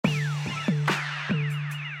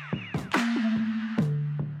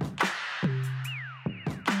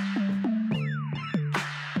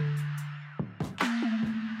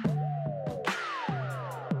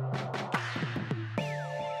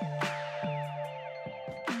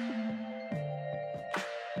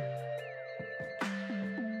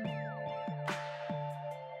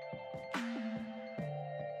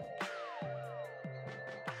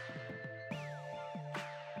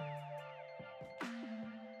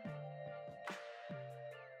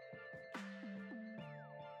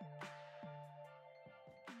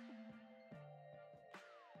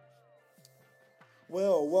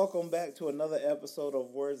Well, welcome back to another episode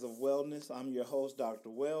of Words of Wellness. I'm your host, Dr.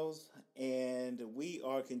 Wells, and we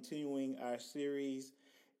are continuing our series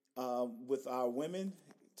with our women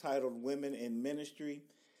titled Women in Ministry.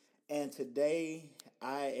 And today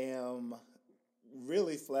I am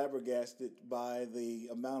really flabbergasted by the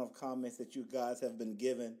amount of comments that you guys have been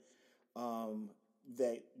given, um,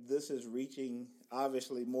 that this is reaching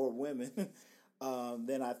obviously more women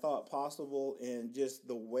than I thought possible, and just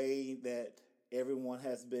the way that everyone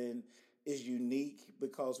has been is unique,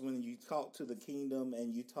 because when you talk to the kingdom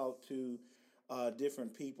and you talk to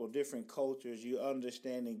different people, different cultures, you're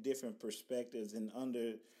understanding different perspectives and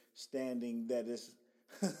understanding that it's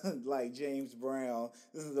like James Brown,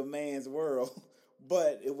 this is a man's world,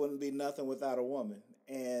 but it wouldn't be nothing without a woman.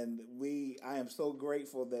 And I am so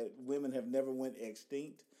grateful that women have never went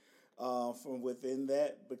extinct from within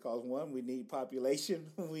that, because one, we need population,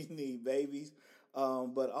 we need babies,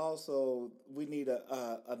 but also we need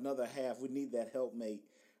another half. We need that helpmate.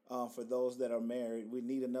 For those that are married, we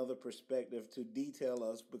need another perspective to detail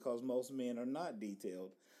us, because most men are not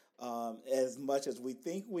detailed. As much as we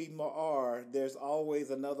think we are, there's always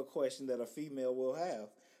another question that a female will have.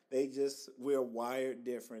 We're wired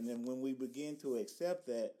different. And when we begin to accept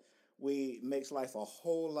that, makes life a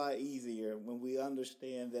whole lot easier when we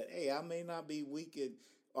understand that, hey, I may not be weak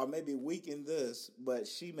or maybe weak in this, but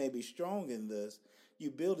she may be strong in this. You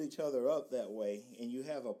build each other up that way, and you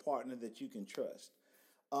have a partner that you can trust.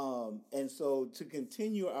 And so, to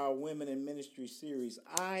continue our Women in Ministry series,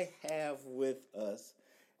 I have with us,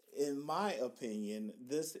 in my opinion,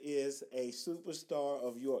 this is a superstar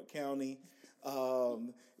of York County,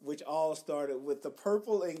 which all started with the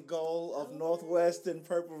purple and gold of Northwestern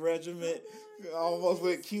Purple Regiment, almost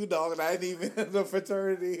with Q Dog, and I didn't even have the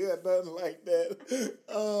fraternity or nothing like that.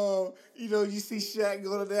 You see Shaq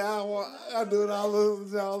going down, I'm doing all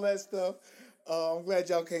that stuff. I'm glad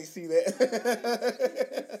y'all can't see that.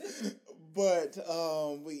 But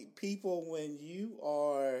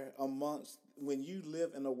when you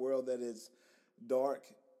live in a world that is dark,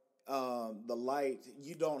 the light,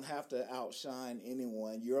 you don't have to outshine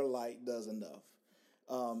anyone. Your light does enough.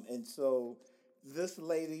 And so this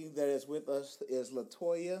lady that is with us is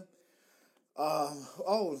Latoya.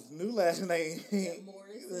 New last name. Yeah,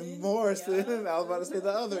 Morrison. Morrison. Yeah. I was about to say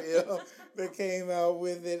the other M that came out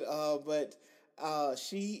with it. But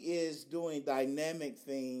she is doing dynamic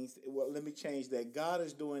things. Well, let me change that. God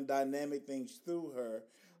is doing dynamic things through her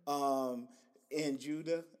in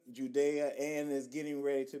Judea, and is getting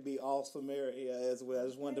ready to be all Samaria as well. I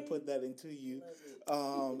just wanted to put that into you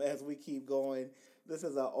as we keep going. This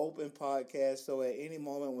is an open podcast, so at any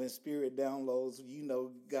moment when Spirit downloads,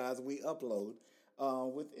 guys, we upload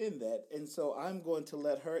within that. And so I'm going to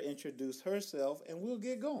let her introduce herself, and we'll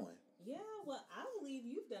get going. Yeah, well, I believe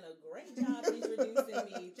you've done a great job introducing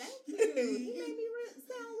me. Thank you. You made me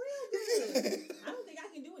sound real good. I don't think I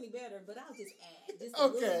can do any better, but I'll just add just a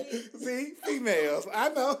little bit. See, females, I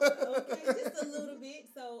know. Okay, just a little bit.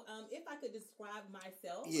 So, if I could describe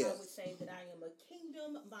myself, yes. I would say that I am a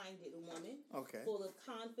kingdom-minded woman, full of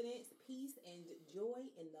confidence, peace, and joy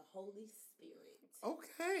in the Holy Spirit.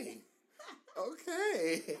 Okay.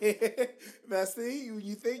 Okay. Now, see,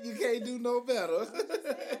 you think you can't do no better. I think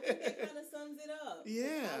that kind of sums it up.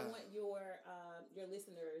 Yeah. I want your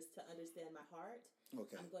listeners to understand my heart.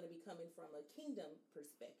 Okay. I'm going to be coming from a kingdom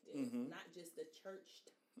perspective, not just a church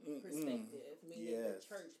perspective, meaning the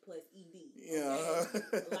church plus ED. Yeah.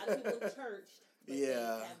 Okay? A lot of people have churched, but they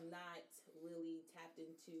have not really tapped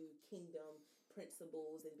into kingdom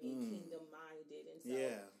principles and being kingdom minded, and so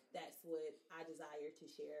that's what I desire to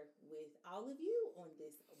share with all of you on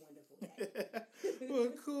this wonderful day.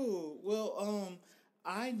 Well, cool. Well,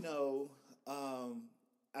 I know I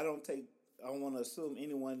want to assume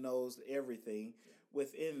anyone knows everything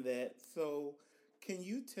within that. So can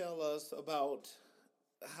you tell us about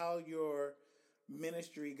how your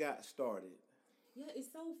ministry got started? Yeah,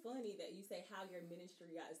 it's so funny that you say how your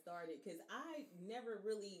ministry got started, because I never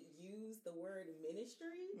really use the word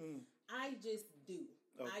ministry. I just do.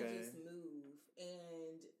 Okay. I just move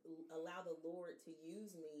and allow the Lord to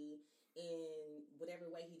use me in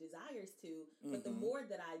whatever way He desires to. But the more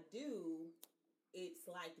that I do,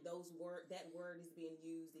 it's like that word is being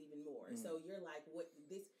used even more. So you're like, what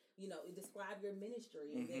this, describe your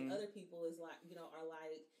ministry, and then other people are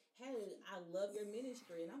like, hey, I love your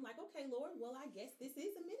ministry. And I'm like, okay, Lord, well, I guess this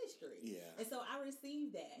is a ministry. Yeah. And so I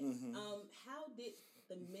received that. How did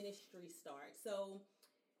the ministry start? So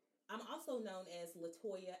I'm also known as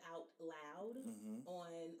Latoya Out Loud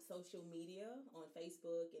on social media, on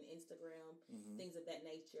Facebook and Instagram, things of that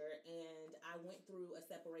nature. And I went through a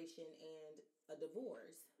separation and a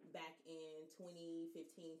divorce back in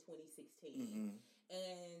 2015, 2016.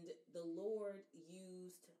 And the Lord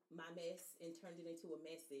used my mess and turned it into a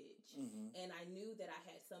message. And I knew that I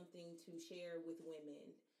had something to share with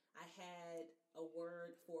women. I had a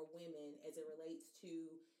word for women as it relates to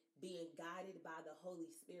being guided by the Holy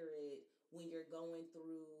Spirit when you're going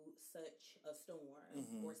through such a storm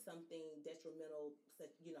or something detrimental,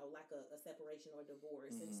 like a separation or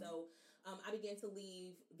divorce. And so I began to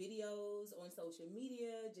leave videos on social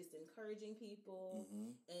media, just encouraging people.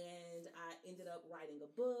 And I ended up writing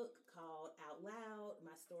a book called Out Loud,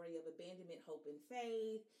 My Story of Abandonment, Hope, and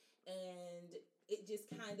Faith. And it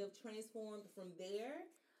just kind of transformed from there.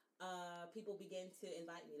 People began to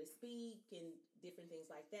invite me to speak and different things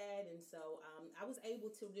like that. And so I was able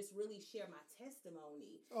to just really share my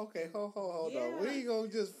testimony. Okay, hold on. We ain't going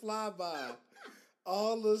to just fly by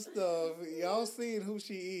all the stuff. Y'all seeing who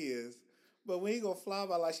she is. But we ain't going to fly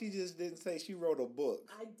by like she just didn't say she wrote a book.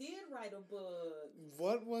 I did write a book.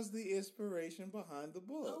 What was the inspiration behind the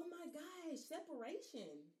book? Oh my gosh, separation.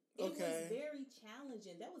 It was very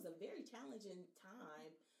challenging. That was a very challenging time.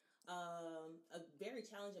 A very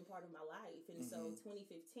challenging part of my life. And so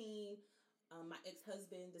 2015, my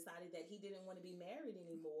ex-husband decided that he didn't want to be married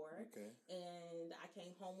anymore. And I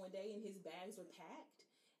came home one day and his bags were packed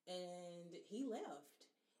and he left.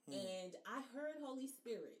 And I heard Holy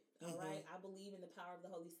Spirit. All right. I believe in the power of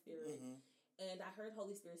the Holy Spirit. And I heard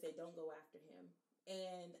Holy Spirit say, don't go after him.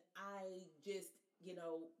 And I just,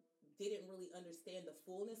 didn't really understand the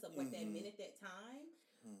fullness of what that meant at that time.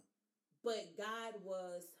 But God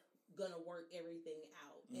was going to work everything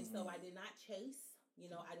out. And so I did not chase,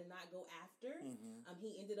 I did not go after.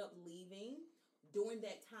 He ended up leaving. During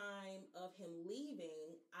that time of him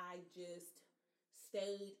leaving, I just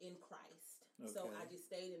stayed in Christ. So I just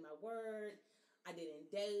stayed in my word. I didn't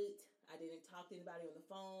date. I didn't talk to anybody on the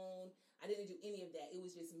phone. I didn't do any of that. It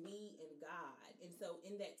was just me and God. And so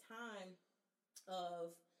in that time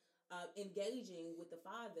of engaging with the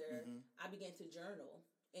Father, I began to journal.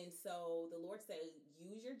 And so the Lord said,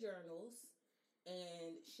 use your journals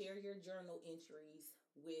and share your journal entries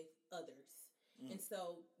with others. And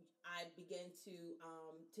so I began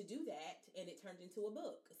to do that, and it turned into a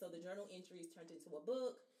book. So the journal entries turned into a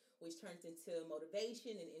book, which turned into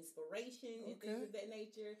motivation and inspiration and things of that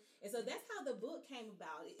nature. And so that's how the book came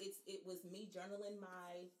about. It was me journaling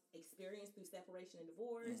my experience through separation and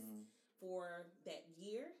divorce for that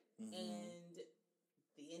year. And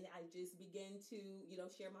then I just began to,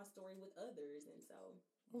 share my story with others. And so,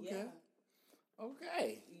 yeah.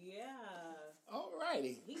 Okay. Yeah. All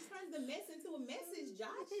righty. He turned the mess into a message,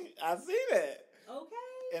 Josh. I see that.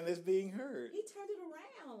 Okay. And it's being heard. He turned it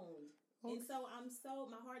around. Okay. And so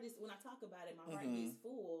my heart is, when I talk about it, my heart is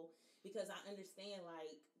full because I understand,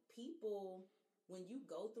 like, people, when you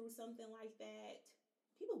go through something like that,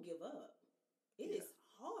 people give up. It is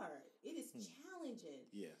hard. It is challenging.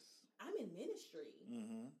 Yes. I'm in ministry.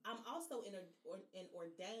 I'm also an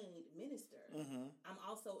ordained minister. I'm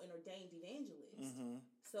also an ordained evangelist.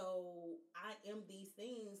 So I am these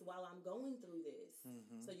things while I'm going through this.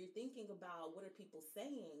 So you're thinking about, what are people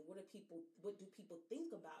saying? What do people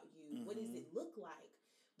think about you? What does it look like?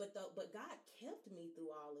 But God kept me through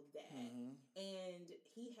all of that. And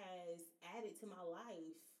he has added to my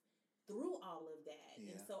life through all of that.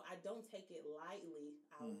 And so I don't take it lightly.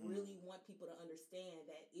 I really want people to understand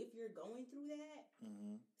that if you're going through that,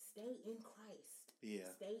 stay in Christ.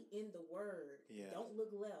 Stay in the word. Don't look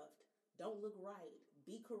left. Don't look right.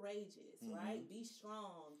 Be courageous, right? Be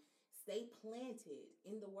strong. Stay planted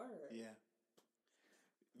in the word.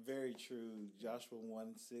 Very true. Joshua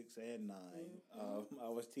 1, 6, and 9. I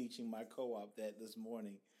was teaching my co-op that this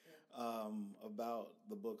morning about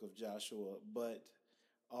the book of Joshua. But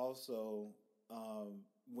also,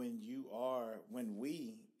 when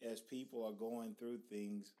we as people are going through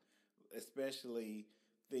things, especially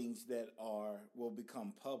things that will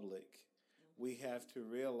become public, we have to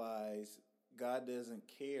realize God doesn't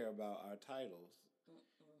care about our titles.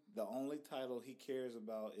 The only title he cares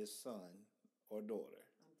about is son or daughter.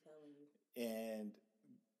 I'm telling you. And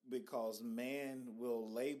because man will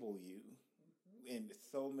label you in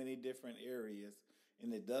so many different areas,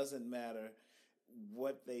 and it doesn't matter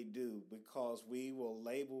what they do, because we will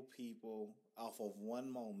label people off of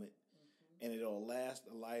one moment and it'll last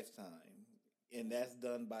a lifetime. And that's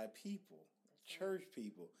done by people, church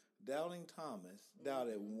people. Doubting Thomas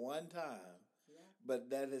doubted one time,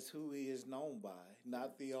 but that is who he is known by,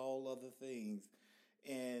 not the all other things.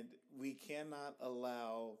 And we cannot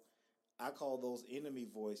allow I call those enemy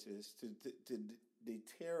voices to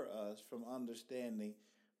deter us from understanding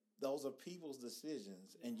those are people's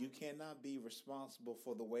decisions, and you cannot be responsible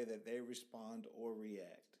for the way that they respond or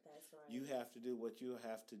react. That's right. You have to do what you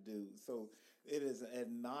have to do. So it is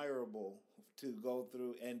admirable to go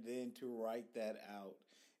through and then to write that out.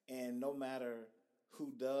 And no matter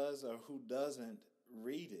who does or who doesn't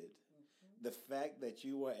read it, the fact that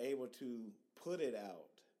you were able to put it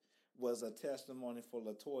out was a testimony for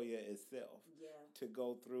Latoya itself to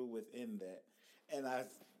go through within that. And I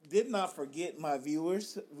did not forget, my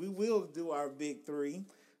viewers, we will do our big three.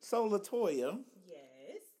 So, Latoya.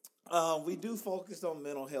 Yes. We do focus on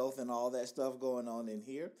mental health and all that stuff going on in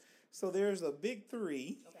here. So, there's a big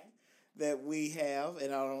three that we have.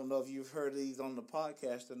 And I don't know if you've heard these on the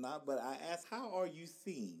podcast or not, but I asked, how are you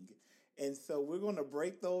seeing? And so, we're going to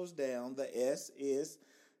break those down. The S is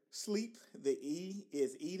sleep, the E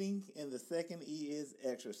is eating, and the second E is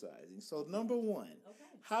exercising. So, number one,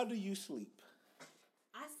 how do you sleep?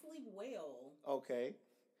 I sleep well. Okay.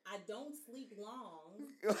 I don't sleep long.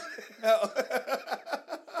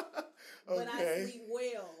 But I sleep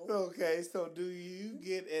well. Okay, so do you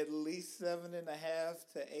get at least 7.5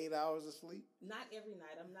 to 8 hours of sleep? Not every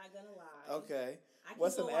night, I'm not going to lie. Okay.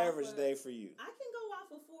 What's an average day for you? I can go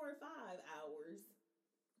off of 4 or 5 hours.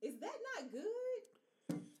 Is that not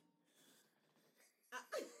good? How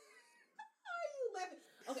are you laughing?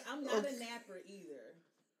 Okay, I'm not a napper either.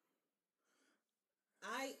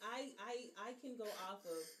 I can go off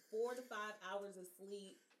of 4 to 5 hours of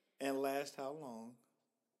sleep. And last how long?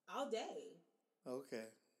 All day. Okay.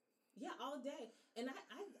 Yeah, all day. And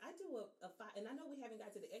I do a 5, and I know we haven't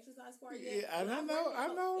got to the exercise part yet. Yeah, I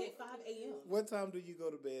know. At 5 a.m. What time do you go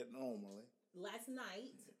to bed normally? Last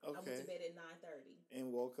night, I went to bed at 9:30.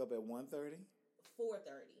 And woke up at 1:30?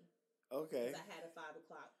 4:30. Okay. Because I had a 5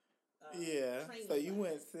 o'clock training so you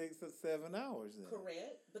class. went 6 or 7 hours then.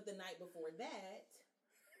 Correct. But the night before that,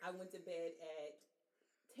 I went to bed at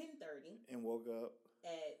 10:30. And woke up?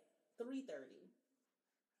 At 3:30.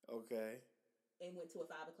 Okay. And went to a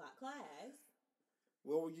 5 o'clock class.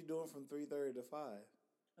 What were you doing from 3:30 to 5?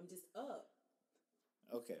 I'm just up.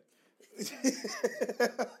 Okay. Okay.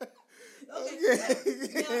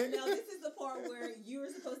 Now this is the part where you're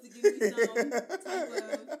supposed to give me some type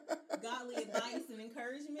of godly advice and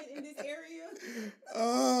encouragement in this area.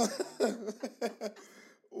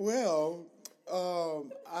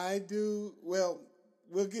 I do. Well,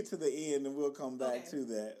 we'll get to the end and we'll come back to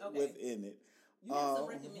that within it. You have some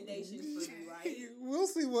recommendations for me, right? We'll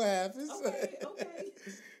see what happens. Okay.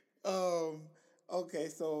 Okay,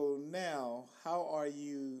 so now, how are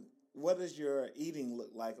you? What does your eating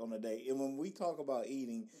look like on a day? And when we talk about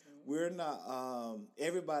eating, we're not.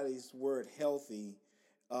 Everybody's word "healthy"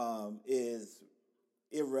 is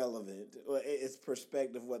irrelevant. It's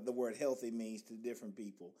perspective what the word "healthy" means to different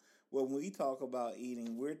people. When we talk about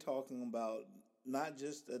eating, we're talking about not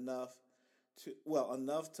just enough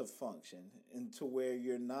to function and to where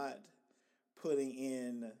you're not putting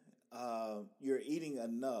in. You're eating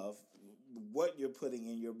enough. What you're putting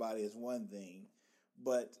in your body is one thing,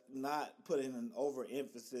 but not putting an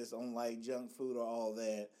overemphasis on like junk food or all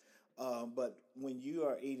that. But when you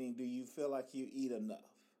are eating, do you feel like you eat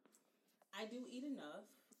enough? I do eat enough.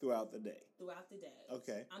 Throughout the day? Throughout the day.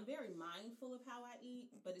 Okay. I'm very mindful of how I eat,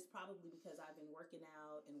 but it's probably because I've been working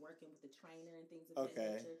out and working with the trainer and things of that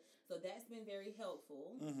nature. So that's been very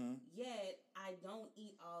helpful. Mm-hmm. Yet, I don't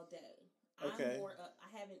eat all day. I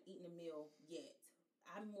haven't eaten a meal yet.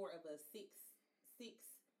 I'm more of a 6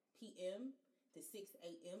 p.m. to 6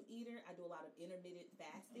 a.m. eater. I do a lot of intermittent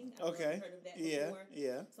fasting. I've heard of that before.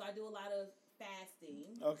 Yeah. So I do a lot of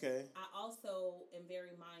fasting. Okay. I also am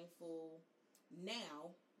very mindful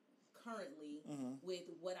now, currently, with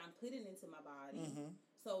what I'm putting into my body. Mm-hmm.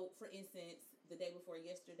 So, for instance, the day before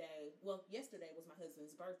yesterday was my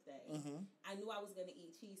husband's birthday. Mm-hmm. I knew I was going to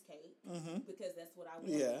eat cheesecake because that's what I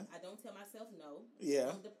want. Yeah. I don't tell myself no. Yeah.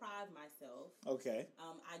 I don't deprive myself. Okay.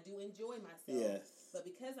 I do enjoy myself. Yes. But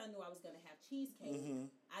because I knew I was going to have cheesecake,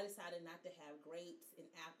 I decided not to have grapes and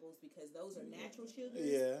apples because those are natural sugars.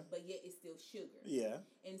 Yeah. But yet it's still sugar. Yeah.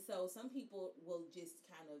 And so some people will just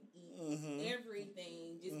kind of eat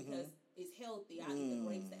everything just because it's healthy. I'll eat the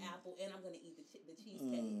grapes, the apple, and I'm going to eat the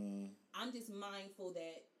cheesecake. I'm just mindful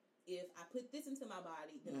that if I put this into my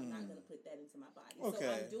body, then I'm not going to put that into my body. Okay.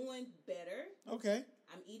 So I'm doing better. Okay.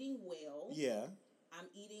 I'm eating well. Yeah. I'm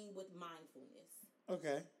eating with mindfulness.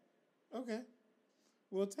 Okay. Okay.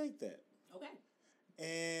 We'll take that. Okay.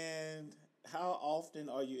 And how often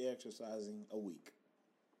are you exercising a week?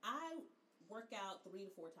 I work out 3 to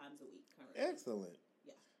 4 times a week currently. Excellent.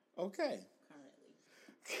 Yeah. Okay. Currently.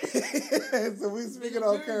 So we're speaking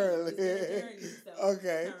on currently.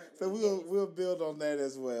 Okay, so we'll build on that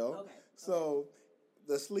as well. Okay. So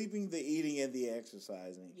the sleeping, the eating, and the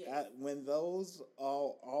exercising. Yes. When those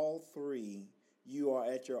all three, you are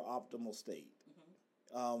at your optimal state.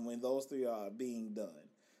 Mm-hmm. When those three are being done,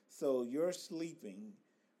 so you're sleeping.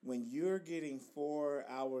 When you're getting 4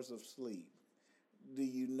 hours of sleep, do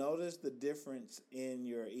you notice the difference in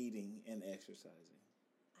your eating and exercising?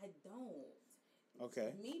 I don't.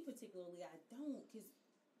 Okay. Me particularly, I don't, because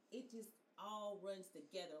it just all runs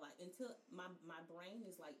together. Like, until my brain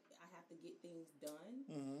is like, I have to get things done.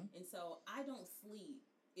 Mm-hmm. And so I don't sleep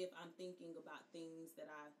if I'm thinking about things that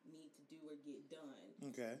I need to do or get done.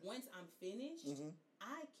 Okay. Once I'm finished, mm-hmm.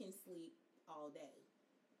 I can sleep all day.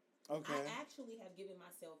 Okay. I actually have given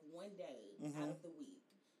myself one day mm-hmm. out of the week.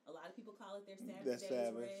 A lot of people call it their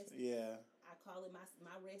Sabbath rest. Yeah. I call it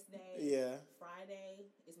my rest day. Yeah. Friday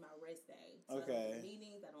is my rest day. So okay. I don't do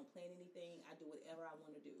meetings. I don't plan anything. I do whatever I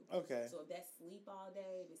want to do. Okay. So if that's sleep all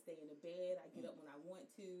day, if it's stay in the bed, I get up when I want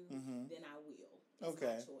to, mm-hmm. then I will. It's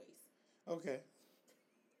my choice. Okay.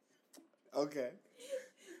 Okay.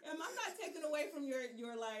 I'm not taking away from your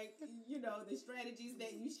like, the strategies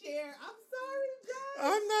that you share. I'm sorry, Josh.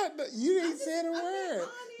 I'm not. You ain't said a word.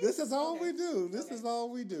 This is all we do. This is all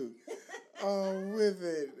we do. With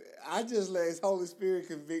it, I just let His Holy Spirit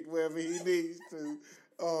convict wherever He needs to,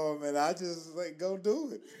 and I just go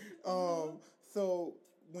do it. So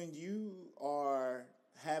when you are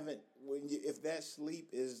if that sleep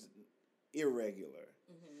is irregular,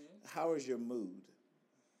 mm-hmm. how is your mood?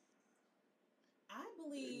 I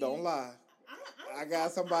believe. Don't lie. I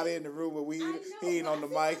got somebody in the room, but he ain't on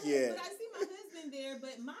the mic yet. But I see my husband there.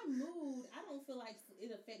 But my mood, I don't feel like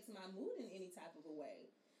it affects my mood in any type of a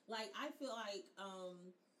way. Like, I feel like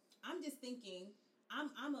I'm just thinking I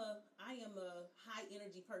am a high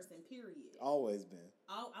energy person. Period. Always been.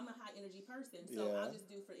 I'm a high energy person. So I'll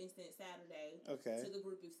just do, for instance, Saturday. Okay. Took a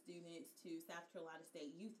group of students to South Carolina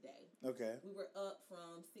State Youth Day. Okay. We were up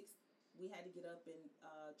from 6. We had to get up and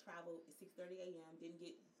travel at 6:30 a.m. Didn't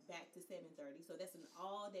get back to 7:30. So that's an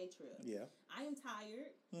all-day trip. Yeah. I am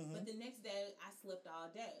tired, mm-hmm. but the next day I slept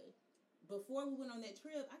all day. Before we went on that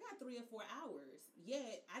trip, I got 3 or 4 hours.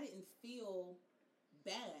 Yet I didn't feel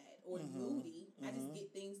bad or mm-hmm. moody. Mm-hmm. I just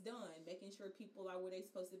get things done, making sure people are where they're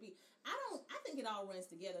supposed to be. I think it all runs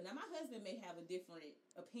together. Now, my husband may have a different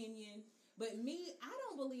opinion, but me, I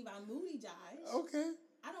don't believe I'm moody, Josh. Okay.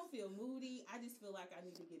 I don't feel moody. I just feel like I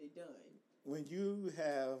need to get it done. When you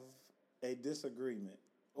have a disagreement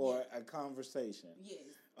or a conversation, yes.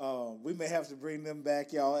 We may have to bring them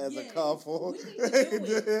back, y'all, as a couple. We need to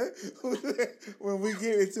do it. When we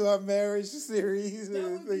get into our marriage series. That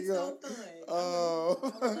would be so fun. I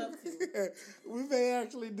would love to. We may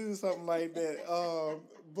actually do something like that.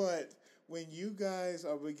 But when you guys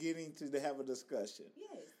are beginning to have a discussion,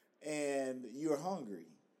 yes. and you're hungry,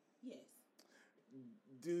 yes.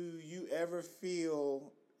 do you ever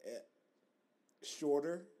feel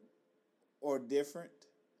shorter or different?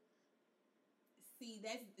 See,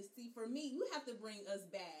 for me, you have to bring us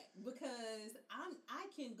back because I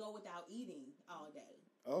can go without eating all day.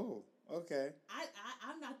 Oh, okay.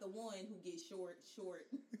 I'm not the one who gets short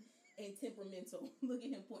and temperamental. Look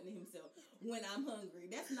at him pointing at himself when I'm hungry.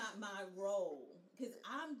 That's not my role because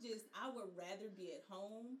I would rather be at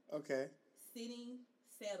home. Okay. Sitting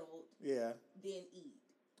settled. Yeah. Than eat.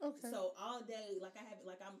 Okay. So all day,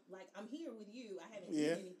 I'm here with you. I haven't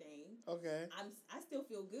eaten anything. Okay. I still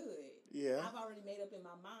feel good. Yeah. I've already made up in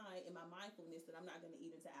my mind, in my mindfulness, that I'm not going to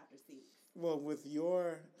eat until after 6. Well,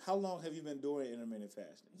 how long have you been doing intermittent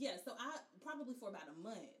fasting? Yeah, so I probably for about a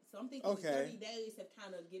month. So I'm thinking 30 days have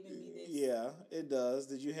kind of given me this. Yeah, it does.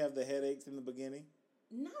 Did you have the headaches in the beginning?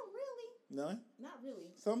 Not really. None? Not really.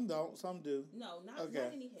 Some don't. Some do. No, not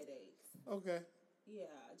any headaches. Okay. Yeah,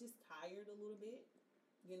 just tired a little bit.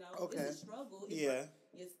 It's a struggle.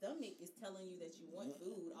 Your stomach is telling you that you want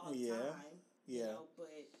food all the time. Yeah.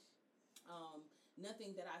 But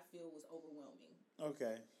nothing that I feel was overwhelming.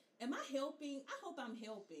 Okay. Am I helping? I hope I'm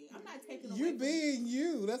helping. I'm not taking away. You being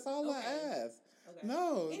you. That's all I ask. Okay.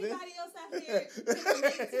 No. Anybody else out there can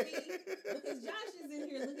relate to me? Because Josh is in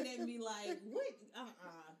here looking at me like, what?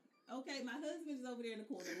 Okay, my husband is over there in the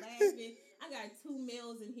corner laughing. I got 2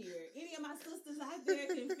 males in here. Any of my sisters out there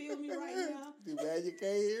can feel me right now? Too bad you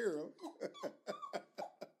can't hear them.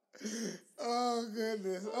 Oh,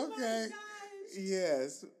 goodness. Oh, okay. My gosh.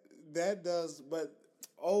 Yes, that does. But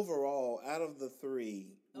overall, out of the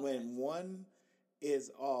 3, when one is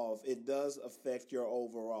off, it does affect your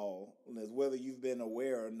overall, whether you've been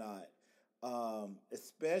aware or not,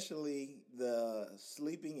 especially the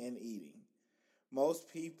sleeping and eating.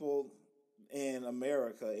 Most people in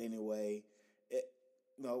America anyway, it,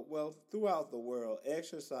 no, well, throughout the world,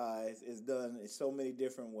 exercise is done in so many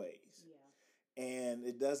different ways. Yeah. And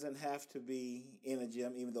it doesn't have to be in a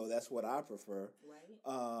gym, even though that's what I prefer.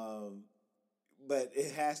 Right. But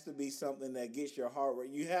it has to be something that gets your heart rate.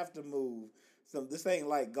 You have to move. This ain't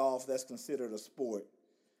like golf that's considered a sport.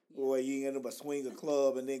 Yeah. Where you end up swing a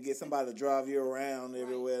club and then get somebody to drive you around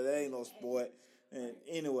everywhere. That ain't no sport. And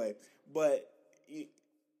anyway, but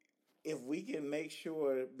if we can make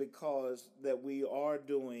sure, because that we are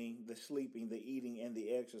doing the sleeping, the eating, and the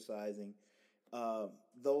exercising,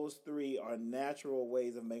 those three are natural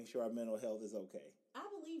ways of making sure our mental health is okay. I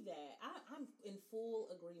believe that. I'm in full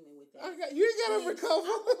agreement with that. You got to recover.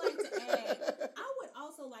 I would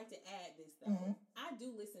also like to add this, though. Mm-hmm. I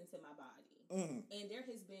do listen to my body. Mm-hmm. And there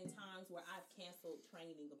has been times where I've canceled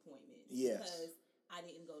training appointments because I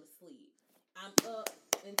didn't go to sleep. I'm up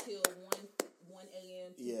until 1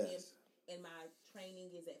 a.m., 2 p.m., and my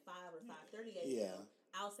training is at 5 or 5:30 a.m. Yeah.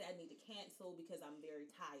 I'll say I need to cancel because I'm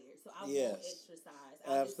very tired. So I won't exercise.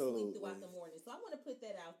 I'll just sleep throughout the morning. So I want to put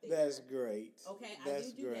that out there. That's great. Okay,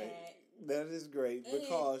 That's I do great. that. That is great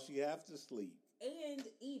because you have to sleep. And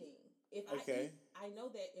eating. I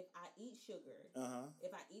know that if I eat sugar,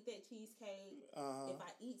 if I eat that cheesecake, if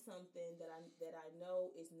I eat something that I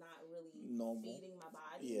know is not really feeding my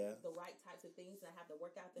body the right types of things, and I have to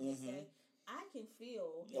work out the next day, I can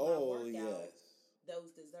feel in my workout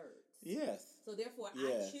those desserts. Yes. So therefore,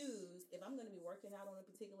 I choose, if I'm going to be working out on a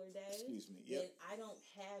particular day, then I don't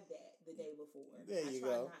have that the day before. There you go.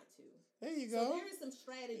 I try not to. There you go. So there is some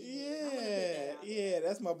strategy. Yeah,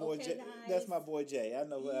 that's my boy Jay. That's my boy Jay. I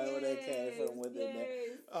know where that came from with it.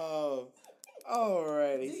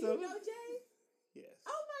 Alrighty. Do you know Jay? Yes.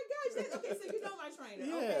 Oh my gosh. Okay, so you know my trainer.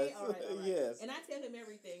 Yes. Okay, all right. Yes. And I tell him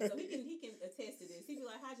everything, so he can attest to this. He'd be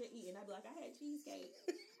like, "How'd you eat?" And I'd be like, "I had cheesecake."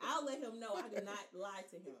 I'll let him know I do not lie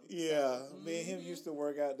to him. Yeah, me and him used to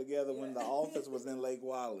work out together when the office was in Lake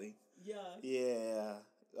Wally. Yeah. Yeah.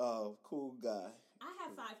 Cool guy. I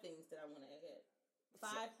have 5 things that I want to add.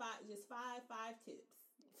 Five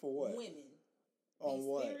tips. For what? Women. On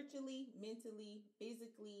what? Spiritually, mentally,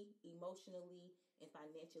 physically, emotionally, and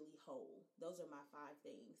financially whole. Those are my 5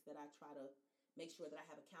 things that I try to make sure that I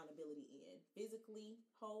have accountability in. Physically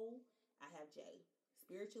whole, I have Jay.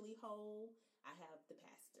 Spiritually whole, I have the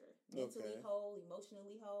pastor. Mentally whole,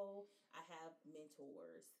 emotionally whole, I have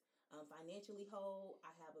mentors. Financially whole,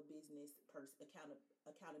 I have a business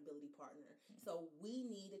accountability partner. So we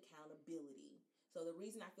need accountability. So the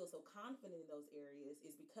reason I feel so confident in those areas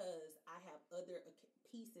is because I have other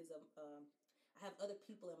pieces of, I have other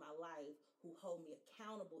people in my life who hold me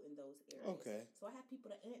accountable in those areas. Okay. So I have people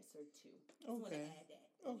to answer to. I just want to add that.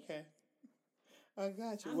 Okay. I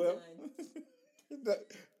got you. I'm done.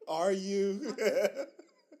 Are you?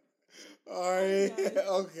 Are you?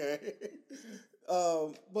 Okay.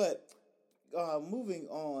 But moving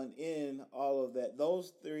on in all of that,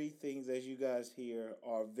 those 3 things, as you guys hear,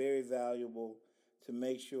 are very valuable to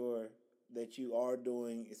make sure that you are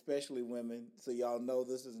doing, especially women. So y'all know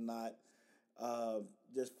this is not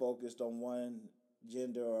just focused on one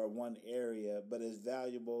gender or one area, but it's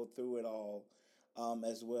valuable through it all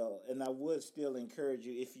as well. And I would still encourage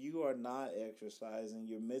you, if you are not exercising,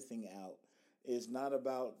 you're missing out. It's not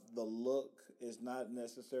about the look. It's not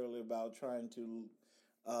necessarily about trying to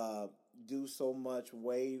do so much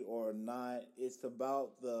weight or not. It's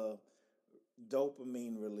about the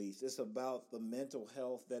dopamine release. It's about the mental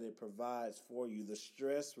health that it provides for you, the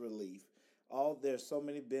stress relief. There's so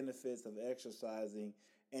many benefits of exercising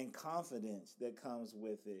and confidence that comes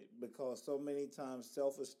with it, because so many times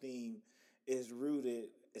self-esteem is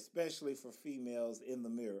rooted, especially for females, in the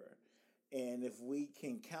mirror. And if we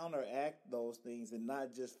can counteract those things and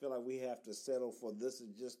not just feel like we have to settle for this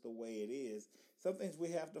is just the way it is, some things we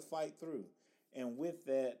have to fight through. And with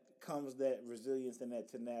that comes that resilience and that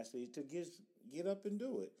tenacity to get up and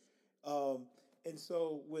do it. And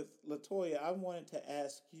so with Latoya, I wanted to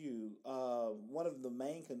ask you, one of the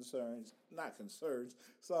main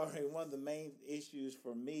one of the main issues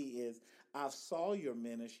for me is I saw your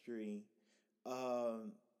ministry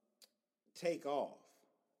take off.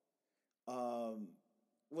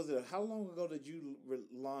 How long ago did you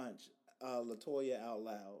launch Latoya Out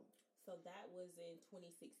Loud? So that was in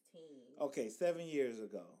 2016. Okay, 7 years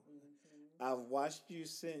ago. Mm-hmm. I've watched you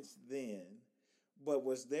since then, but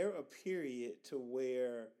was there a period to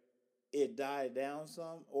where it died down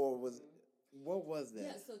some, or what was that?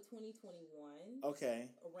 Yeah, so 2021. Okay.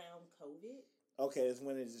 Around COVID. Okay, that's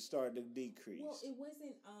when it started to decrease. Well, it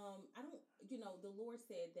wasn't, the Lord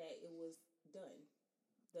said that it was done.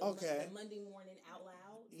 The Monday morning out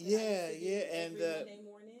loud. And Monday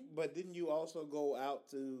morning. But didn't you also go out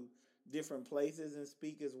to different places and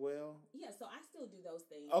speak as well? Yeah, so I still do those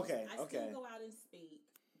things. Okay, I still go out and speak.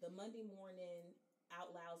 The Monday morning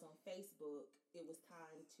out louds on Facebook, it was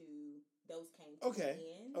time to, those came to an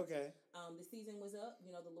end. Okay. The season was up.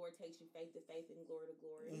 The Lord takes you faith to faith and glory to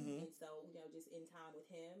glory. Mm-hmm. And so, just in time with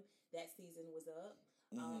Him, that season was up.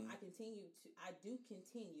 Mm-hmm. I do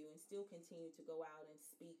continue and still continue to go out and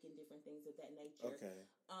speak in different things of that nature. Okay.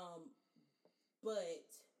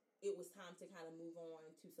 But it was time to kind of move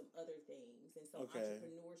on to some other things. And so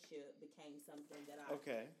entrepreneurship became something that I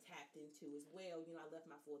tapped into as well. I left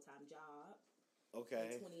my full-time job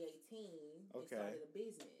in 2018 and started a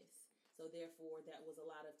business. So therefore, that was a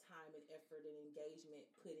lot of time and effort and engagement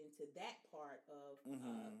put into that part of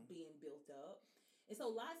being built up. And so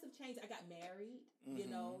lots of change. I got married.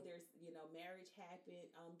 There's marriage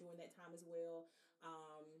happened during that time as well.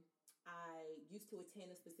 I used to attend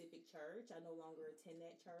a specific church. I no longer attend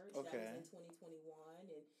that church. Okay. That was in 2021.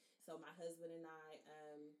 And so my husband and I,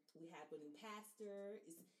 we have a new pastor.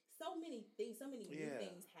 It's so many things, so many new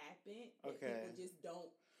things happen that people just don't,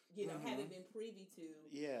 haven't been privy to.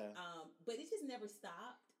 Yeah. But it just never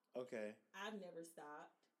stopped. Okay. I've never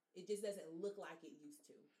stopped. It just doesn't look like it used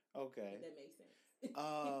to. Okay. If that makes sense.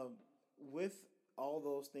 With all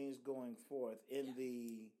those things going forth in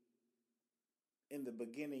the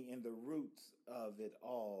beginning, in the roots of it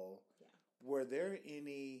all, were there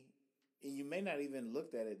any, and you may not even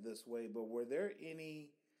looked at it this way, but were there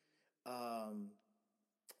any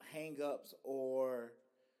hang-ups or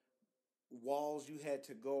walls you had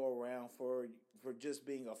to go around for just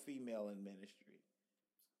being a female in ministry?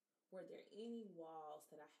 Were there any walls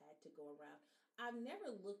that I had to go around? I've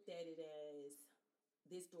never looked at it as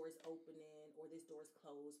this door is opening or this door is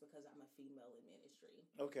closed because I'm a female in ministry.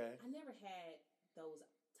 Okay. I never had those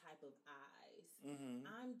type of eyes. Mm-hmm.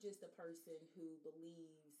 I'm just a person who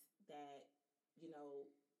believes that,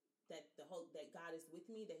 that God is with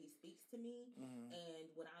me, that He speaks to me,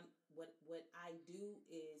 and what I do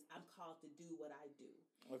is I'm called to do what I do.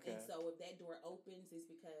 Okay. And so if that door opens, it's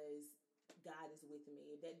because God is with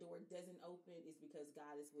me. If that door doesn't open, it's because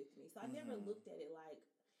God is with me. So I never looked at it like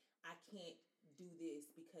I can't do this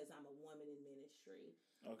because I'm a woman in ministry.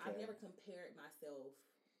 Okay. I've never compared myself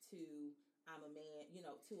to I'm a man,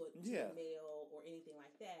 to a male or anything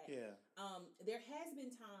like that. Yeah. There has been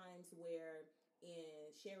times where in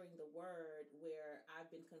sharing the word where I've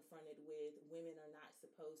been confronted with women are not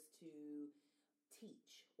supposed to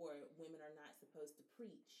teach or women are not supposed to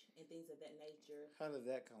preach and things of that nature. How did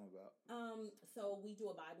that come about? So we do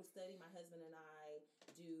a Bible study. My husband and I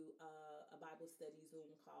do a Bible study Zoom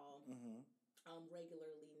call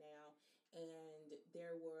regularly now. And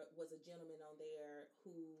there was a gentleman on there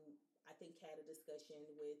who I think had a discussion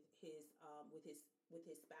with his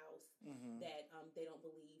spouse that they don't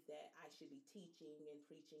believe that I should be teaching and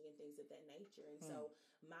preaching and things of that nature. And so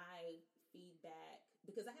my feedback,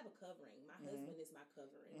 because I have a covering, my husband is my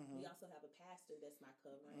covering. We also have a pastor that's my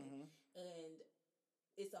covering. And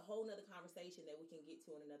it's a whole nother conversation that we can get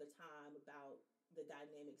to in another time about the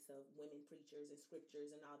dynamics of women preachers and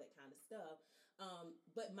scriptures and all that kind of stuff.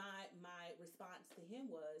 But my response to him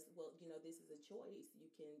was, well, this is a choice. You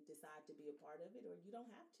can decide to be a part of it or you don't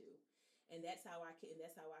have to. And that's how I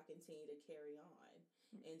continue to carry on.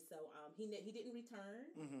 And so he didn't return.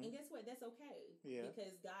 And guess what? That's okay. Yeah.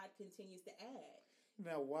 Because God continues to add.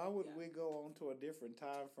 Now, why would we go on to a different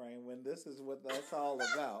time frame when this is what that's all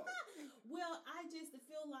about? Well, I just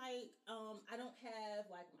feel like I don't have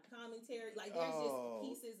like my commentary. Like there's just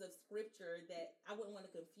pieces of scripture that I wouldn't want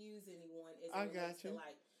to confuse anyone as it relates to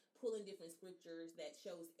like pulling different scriptures that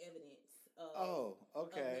shows evidence of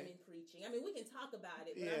women preaching. I mean, we can talk about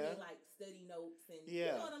it, but I mean like study notes and you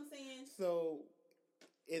know what I'm saying? So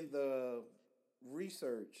in the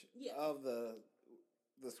research of the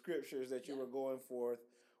scriptures that you were going forth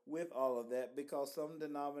with all of that, because some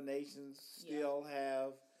denominations still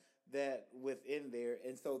have that within there,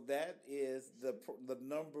 and so that is the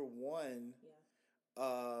number one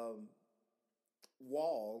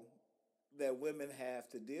wall that women have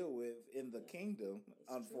to deal with in the kingdom,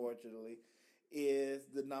 unfortunately, is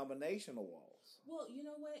the denominational walls. Well, you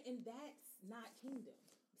know what, and that's not kingdom.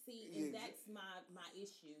 See, and that's my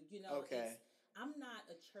issue. I'm not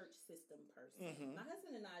a church system person. My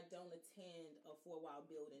husband and I don't attend a 4-wall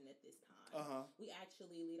building at this time. We actually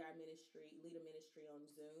lead a ministry on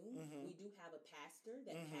Zoom. We do have a pastor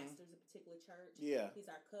that pastors a particular church. Yeah. He's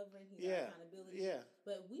our covering. He's our accountability. Yeah.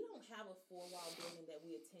 But we don't have a 4-wall building that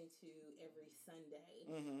we attend to every Sunday.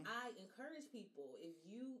 I encourage people, if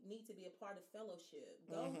you need to be a part of fellowship,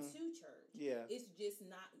 go to church. Yeah. It's just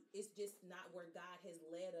not where God has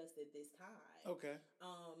led us at this time. Okay.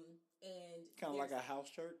 And kind of like a house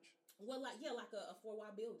church. Well, like a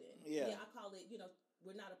 4-wall building. Yeah. I call it.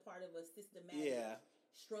 We're not a part of a systematic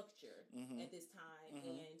structure at this time,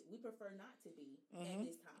 and we prefer not to be at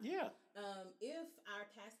this time. Yeah. If our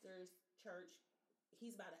pastor's church,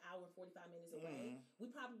 he's about an hour and 45 minutes away, we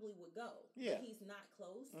probably would go. Yeah. But he's not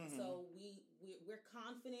close, so we're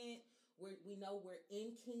confident. We know we're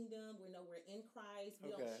in kingdom. We know we're in Christ.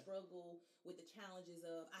 We don't struggle with the challenges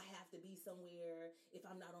of I have to be somewhere. If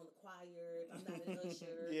I'm not on the choir, if I'm not an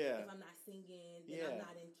usher, if I'm not singing, then I'm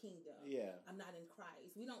not in kingdom. Yeah. I'm not in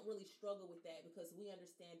Christ. We don't really struggle with that because we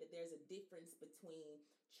understand that there's a difference between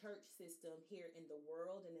church system here in the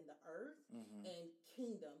world and in the earth and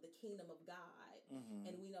kingdom, the kingdom of God.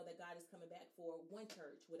 And we know that God is coming back for one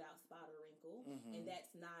church without spot or wrinkle, and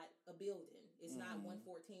that's not a building. It's not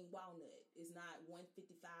 114 Walnut. It's not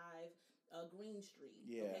 155 Green Street.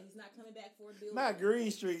 Yeah. Okay, he's not coming back for a building. Not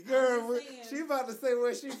Green Street, girl. She about to say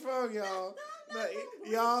where she from, y'all.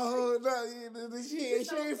 Y'all, she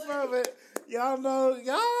ain't from it. Y'all don't know.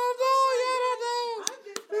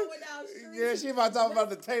 Yeah, she about to talk about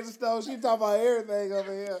the Taylor Stone. She talking about everything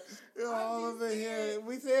over here. All over here.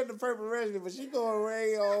 We said the purple resident, but she going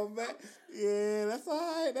way on back. Yeah, that's all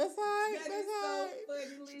right. That's all right. That is so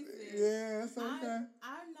funny. Listen. Yeah, that's okay.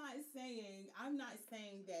 I'm not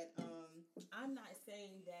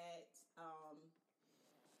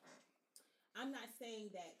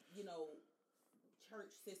saying that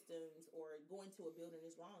church systems or going to a building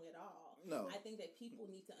is wrong at all. No. I think that people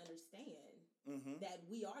need to understand that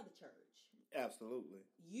we are the church. Absolutely.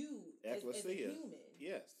 You, as a human,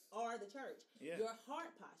 are the church. Yeah. Your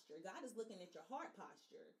heart posture. God is looking at your heart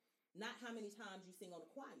posture, not how many times you sing on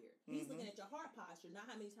the choir. He's looking at your heart posture, not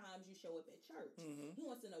how many times you show up at church. He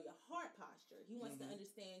wants to know your heart posture. He wants to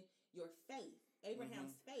understand your faith.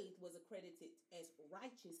 Abraham's faith was accredited as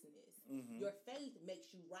righteousness. Your faith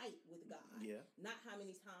makes you right with God. Yeah. Not how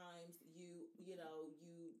many times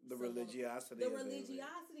the religiosity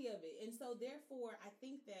of it. And so therefore I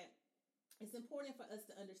think that it's important for us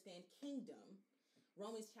to understand kingdom.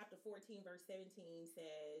 Romans chapter 14 verse 17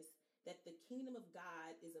 says that the kingdom of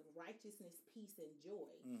God is of righteousness, peace, and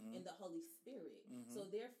joy in the Holy Spirit. So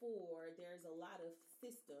therefore, there's a lot of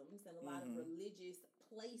systems and a lot of religious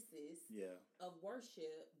places of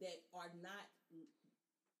worship that are not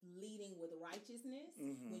leading with righteousness.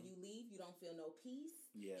 When you leave, you don't feel no peace.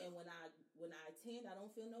 Yeah. And when I attend, I don't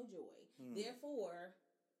feel no joy. Therefore,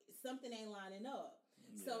 something ain't lining up.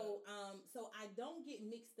 Yeah. So I don't get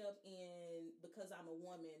mixed up in, because I'm a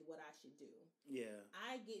woman, what I should do. Yeah.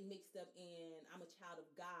 I get mixed up in, I'm a child of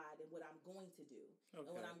God and what I'm going to do. Okay.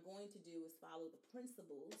 And what I'm going to do is follow the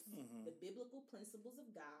principles, the biblical principles of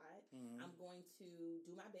God. I'm going to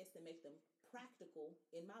do my best to make them practical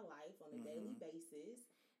in my life on a daily basis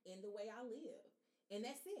in the way I live. And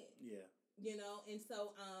that's it. Yeah. And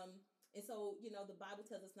so the Bible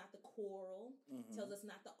tells us not to quarrel, tells us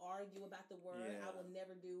not to argue about the word. Yeah. I will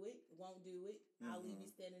never do it, won't do it. I'll leave you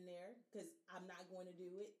standing there because I'm not going to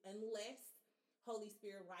do it unless Holy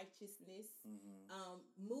Spirit righteousness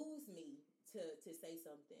moves me to say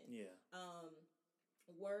something. Yeah.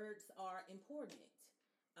 Words are important,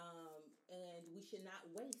 and we should not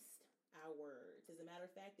waste our words. As a matter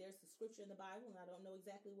of fact, there's a scripture in the Bible, and I don't know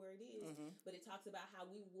exactly where it is, but it talks about how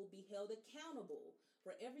we will be held accountable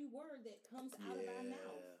for every word that comes out of our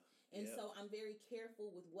mouth. And so I'm very careful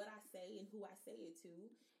with what I say and who I say it to.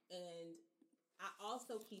 And I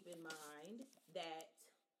also keep in mind that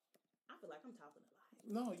I feel like I'm talking a lot.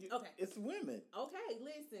 No, it's women. Okay,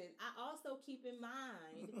 listen. I also keep in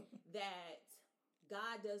mind that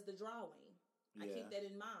God does the drawing. I keep that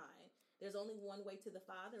in mind. There's only one way to the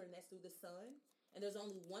Father, and that's through the Son. And there's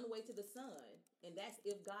only one way to the Son, and that's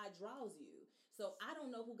if God draws you. So I don't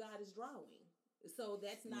know who God is drawing. So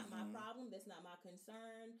that's not my problem. That's not my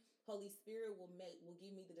concern. Holy Spirit will give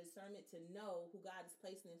me the discernment to know who God is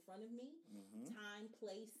placing in front of me. Time,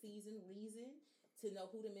 place, season, reason, to know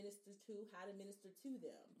who to minister to, how to minister to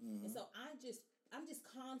them. And so I'm just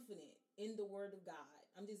confident in the Word of God.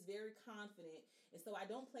 I'm just very confident. And so I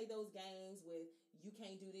don't play those games with you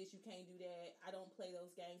can't do this, you can't do that. I don't play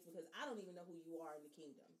those games because I don't even know who you are in the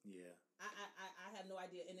kingdom. Yeah. I have no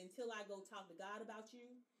idea. And until I go talk to God about you,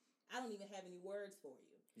 I don't even have any words for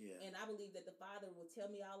you. Yeah. And I believe that the Father will tell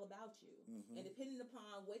me all about you. Mm-hmm. And depending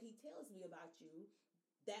upon what he tells me about you,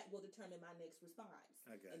 that will determine my next response.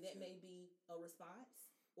 And that may be a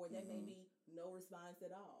response, or that may be no response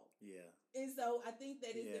at all. Yeah. And so I think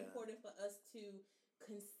that it's important for us to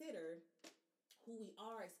consider who we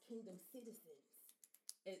are as kingdom citizens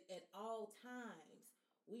at all times.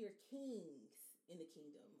 We are kings in the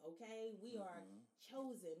kingdom, okay? We are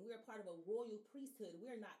chosen. We are part of a royal priesthood.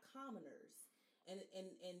 We are not commoners. And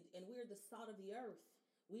we're the salt of the earth.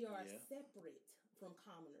 We are separate from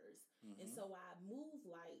commoners. And so I move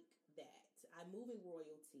like that. I move in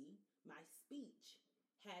royalty. My speech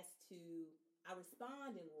has to, I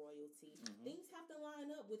respond in royalty. Things have to line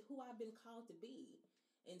up with who I've been called to be.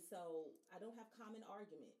 And so I don't have common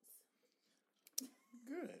arguments.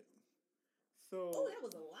 Good. So. Oh, that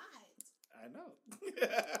was a lot. I know.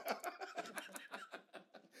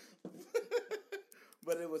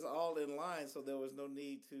 But it was all in line, so there was no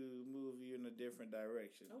need to move you in a different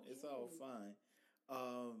direction. Okay. It's all fine.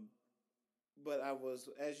 But I was,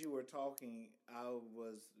 as you were talking, I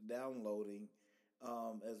was downloading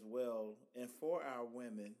as well. And for our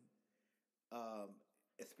women,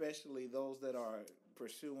 especially those that are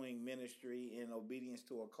pursuing ministry in obedience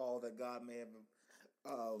to a call that God may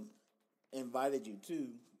have invited you to,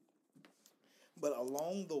 but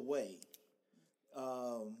along the way,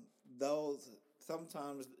 those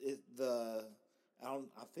sometimes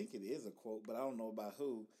I think it is a quote, but I don't know about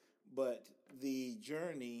who. But the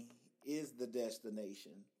journey is the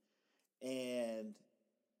destination, and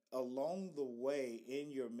along the way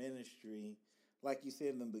in your ministry, like you said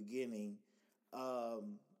in the beginning,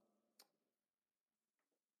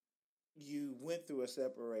 you went through a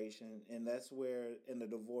separation, and that's where, in the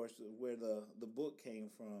divorce, where the book came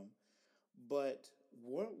from. But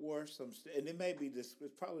what were some, and it may be it's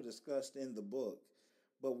probably discussed in the book,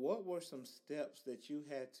 but what were some steps that you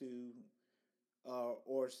had to,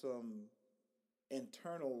 or some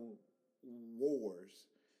internal wars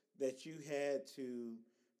that you had to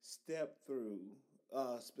step through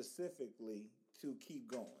specifically to keep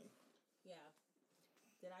going? Yeah.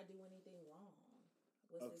 Did I do anything wrong?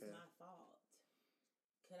 Was this my fault?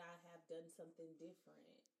 Could I have done something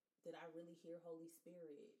different? Did I really hear Holy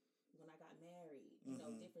Spirit when I got married? You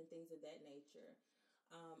know, different things of that nature.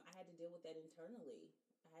 I had to deal with that internally.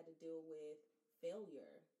 I had to deal with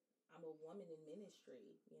failure. I'm a woman in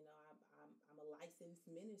ministry. You know, I'm a licensed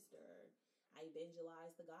minister. I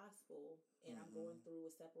evangelize the gospel, and I'm going through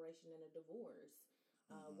a separation and a divorce.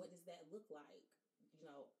 What does that look like? You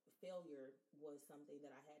know, failure was something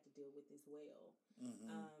that I had to deal with as well.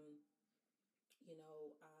 You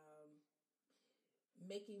know,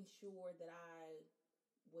 making sure that I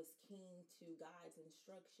was keen to God's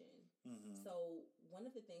instruction. So one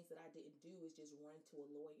of the things that I didn't do is just run to a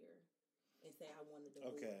lawyer and say I want a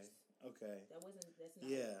divorce. Okay.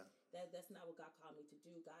 That's not what God called me to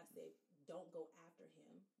do. God said, don't go after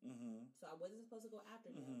him. So I wasn't supposed to go after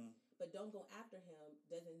him. But don't go after him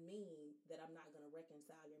doesn't mean that I'm not going to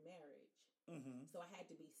reconcile your marriage. So I had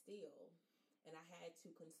to be still. And I had to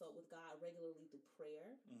consult with God regularly through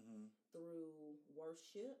prayer, through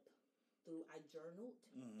worship, I journaled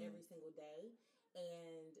every single day.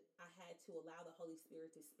 And I had to allow the Holy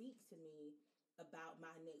Spirit to speak to me about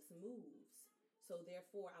my next moves. So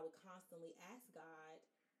therefore, I would constantly ask God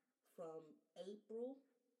from April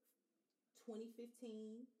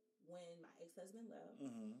 2015, when my ex-husband left,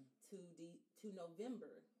 to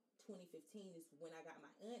November 2015 is when I got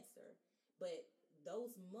my answer. But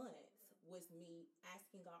those months was me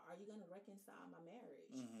asking God, are you going to reconcile my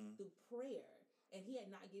marriage through prayer? And he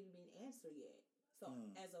had not given me an answer yet. So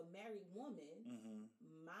as a married woman,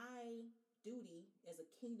 my duty as a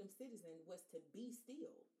kingdom citizen was to be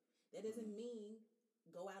still. That doesn't mean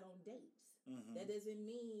go out on dates. That doesn't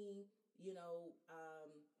mean, you know,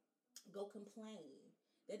 go complain.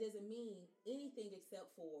 That doesn't mean anything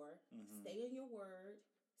except for stay in your word,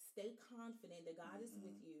 stay confident that God is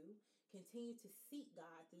with you, continue to seek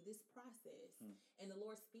God through this process. And the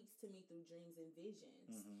Lord speaks to me through dreams and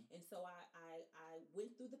visions. And so I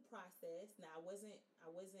went through the process. Now I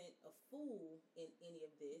wasn't a fool in any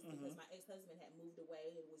of this because my ex-husband had moved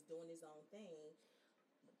away and was doing his own thing.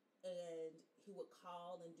 And he would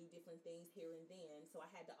call and do different things here and then. So I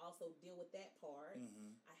had to also deal with that part.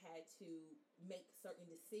 I had to make certain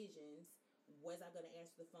decisions. Was I going to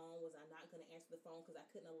answer the phone? Was I not going to answer the phone? Because I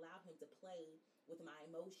couldn't allow him to play with my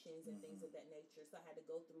emotions and things of that nature. So I had to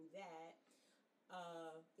go through that.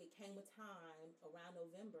 It came a time around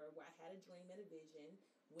November where I had a dream and a vision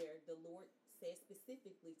where the Lord said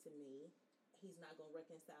specifically to me, he's not going to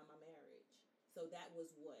reconcile my marriage. So that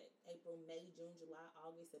was what? April, May, June, July,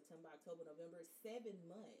 August, September, October, November. 7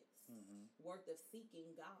 months worth of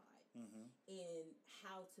seeking God in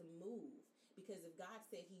how to move. Because if God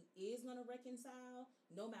said he is going to reconcile,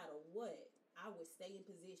 no matter what, I would stay in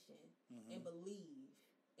position and believe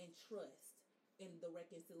and trust in the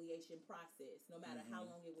reconciliation process, no matter how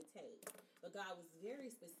long it would take. But God was very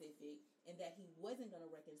specific in that he wasn't going to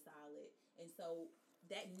reconcile it. And so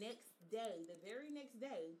that next day, the very next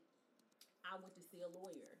day, I went to see a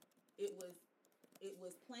lawyer. It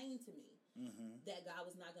was plain to me that God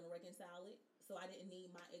was not going to reconcile it. So I didn't need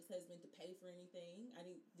my ex-husband to pay for anything. I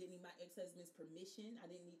didn't need my ex-husband's permission. I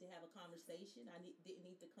didn't need to have a conversation. I didn't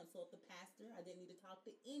need to consult the pastor. I didn't need to talk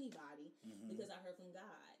to anybody because I heard from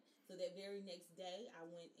God. So that very next day, I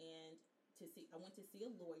went to see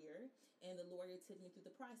a lawyer, and the lawyer took me through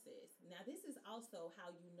the process. Now, this is also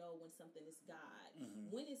how you know when something is God.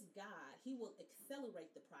 When it's God, he will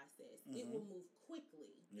accelerate the process. It will move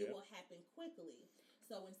quickly. It will happen quickly.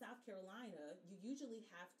 So in South Carolina, you usually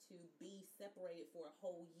have to be separated for a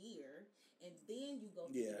whole year, and then you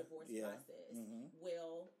go through the divorce process.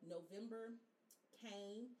 Well, November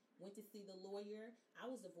came, went to see the lawyer.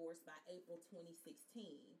 I was divorced by April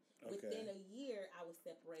 2016. Within a year, I was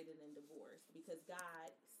separated and divorced because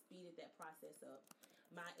God speeded that process up.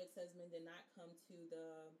 My ex-husband did not come to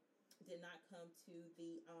the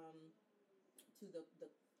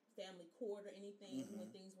family court or anything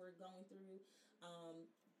when things were going through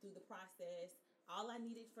the process. All I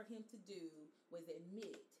needed for him to do was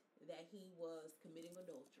admit that he was committing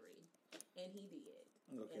adultery, and he did.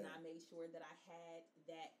 And I made sure that I had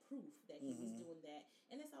that proof that he was doing that,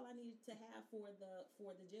 and that's all I needed to have for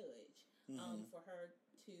the judge, for her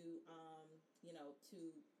to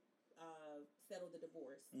settle the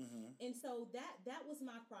divorce. And so that was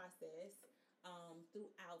my process.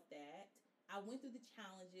 Throughout that, I went through the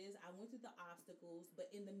challenges, I went through the obstacles,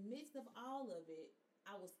 but in the midst of all of it,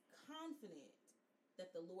 I was confident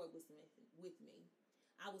that the Lord was with me.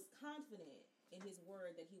 I was confident in his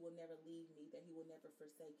word that he will never leave me, that he will never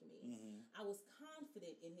forsake me. I was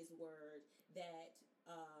confident in his word that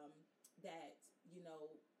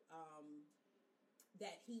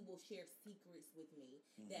he will share secrets with me,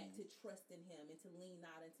 that to trust in him and to lean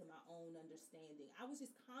not into my own understanding. I was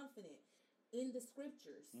just confident in the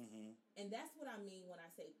scriptures. And that's what I mean when I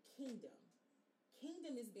say kingdom.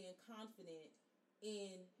 Kingdom is being confident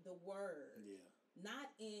in the word,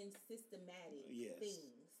 not in systematic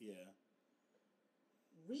things.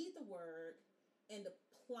 Read the word and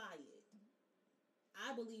apply it.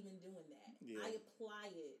 I believe in doing that. I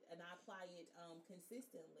apply it, and I apply it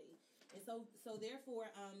consistently. And so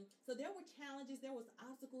therefore, so there were challenges, there was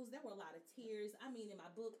obstacles, there were a lot of tears. I mean, in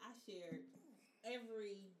my book, I shared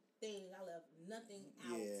everything. I left nothing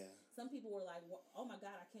out. Some people were like, well, oh my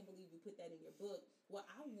God, I can't believe you put that in your book. Well,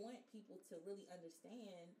 I want people to really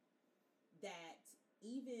understand that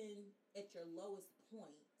even at your lowest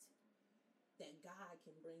point, that God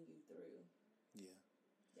can bring you through.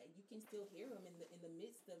 That you can still hear him in the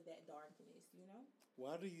midst of that darkness, you know?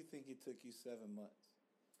 Why do you think it took you 7 months?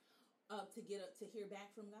 To hear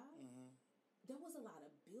back from God? There was a lot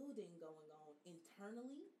of building going on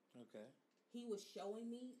internally. He was showing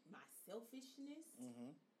me my selfishness.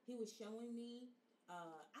 He was showing me,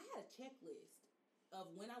 I had a checklist of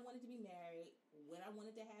when I wanted to be married, when I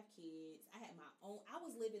wanted to have kids. I had my own, I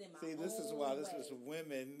was living in my own way. See, this is why this is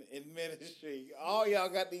women in ministry. All y'all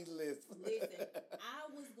got these lists. Listen, I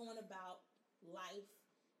was going about life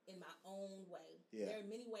in my own way. There are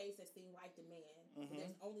many ways that seem right to man, but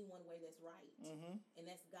there's only one way that's right, and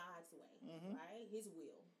that's God's way, right? His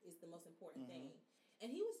will is the most important thing.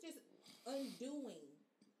 And he was just undoing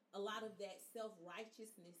a lot of that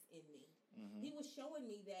self-righteousness in me. He was showing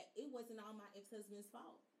me that it wasn't all my ex-husband's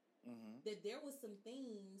fault. That there was some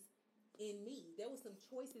things in me. There was some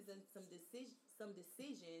choices and some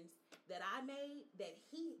decisions that I made that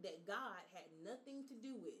God had nothing to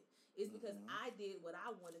do with. It's because I did what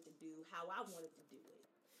I wanted to do, how I wanted to do it.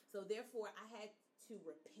 So therefore, I had to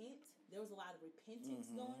repent. There was a lot of repentance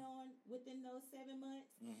going on within those 7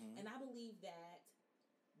 months. And I believe that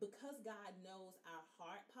because God knows our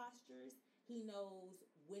heart postures, he knows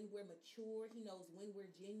when we're mature, he knows when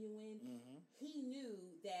we're genuine. He knew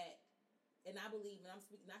that, and I believe, and I'm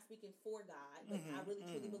not speaking for God, but I really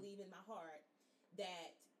truly believe in my heart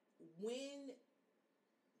that when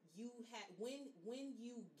you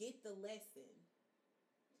get the lesson,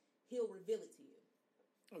 he'll reveal it to you.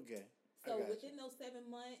 So within those 7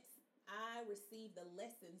 months, I received the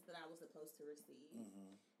lessons that I was supposed to receive.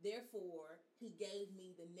 Therefore, he gave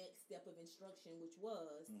me the next step of instruction, which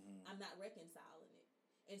was, I'm not reconciling it.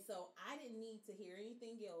 And so I didn't need to hear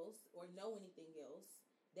anything else or know anything else.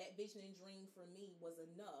 That vision and dream for me was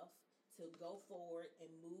enough to go forward and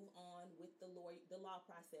move on with the law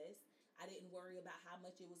process. I didn't worry about how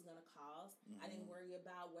much it was going to cost. I didn't worry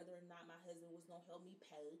about whether or not my husband was going to help me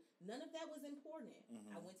pay. None of that was important.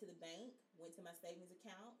 I went to the bank, went to my savings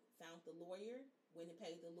account, found the lawyer, went and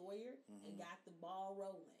paid the lawyer, and got the ball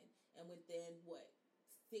rolling. And within 5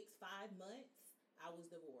 months, I was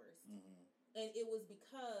divorced. And it was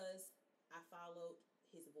because I followed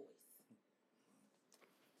his voice.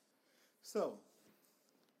 So,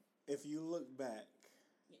 if you look back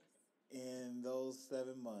yes. in those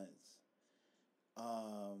 7 months,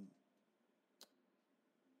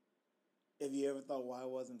 have you ever thought, why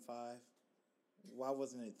wasn't 5? Why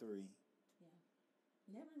wasn't it 3? Yeah.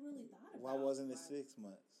 Never really thought about it. Why wasn't it 6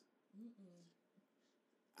 months?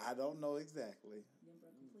 I don't know exactly. Number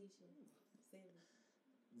of completion. 7.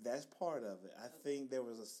 That's part of it. I think there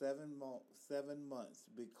was a 7 months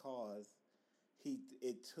because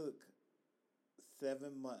it took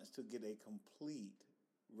 7 months to get a complete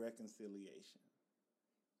reconciliation.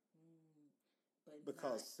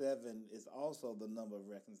 Because 7 is also the number of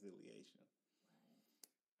reconciliation.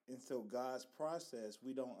 Right. And so God's process,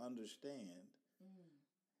 we don't understand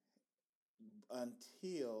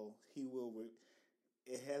until he will,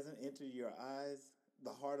 it hasn't entered your eyes,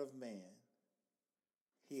 the heart of man.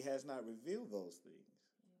 He has not revealed those things.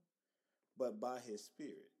 Yeah. But by his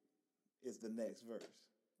Spirit is the next verse. Right.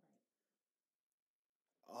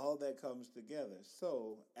 All that comes together.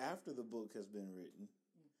 So after the book has been written,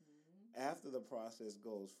 after the process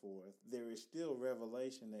goes forth, there is still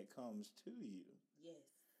revelation that comes to you. Yes.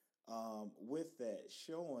 With that,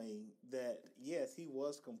 showing that, yes, he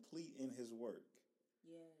was complete in his work.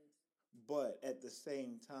 Yes. But at the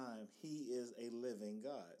same time, he is a living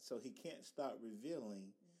God. So he can't stop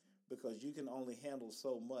revealing because you can only handle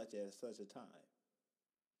so much at such a time.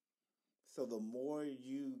 So the more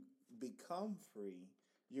you become free,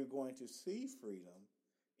 you're going to see freedom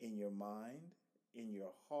in your mind, in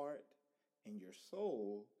your heart, in your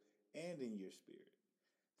soul, and in your spirit.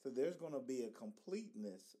 So there's going to be a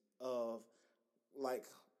completeness of, like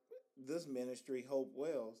this ministry, Hope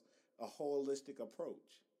Wells, a holistic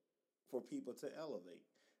approach for people to elevate.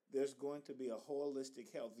 There's going to be a holistic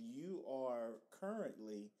health. You are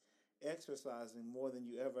currently exercising more than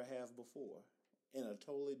you ever have before in a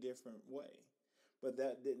totally different way. But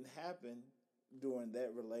that didn't happen during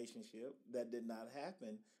that relationship. That did not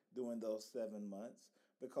happen during those 7 months.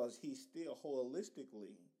 Because he's still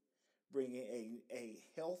holistically bringing a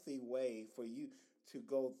healthy way for you to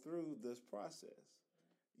go through this process.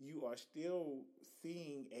 You are still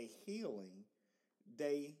seeing a healing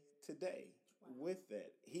day to day with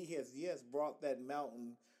that. He has, yes, brought that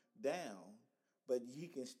mountain down, but he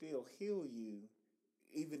can still heal you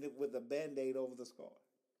even with a Band-Aid over the scar. Wow,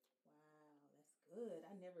 that's good.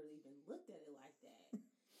 I never even looked at it like that.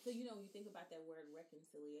 So, you think about that word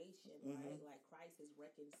reconciliation, right? Like Christ has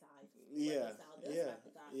reconciled us back to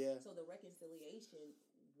God. Yeah. So the reconciliation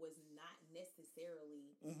was not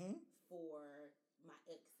necessarily for my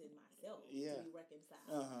ex and myself to be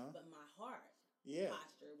reconciled, but my heart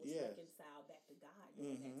posture was reconciled back to God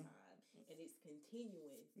during that time, and it's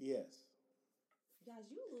continuing. Yes. Guys,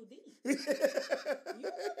 you a little deep. You a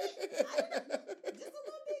little deep. Just a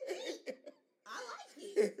little bit deep. I like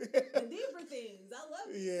it. The deeper things. I love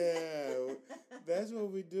it. Yeah. That's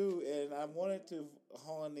what we do. And I wanted to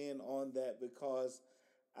hone in on that because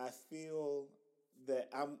I feel that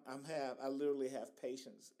I literally have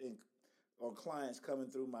patients or clients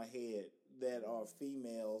coming through my head that are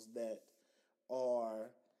females that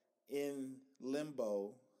are in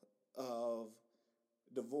limbo of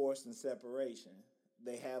divorce and separation.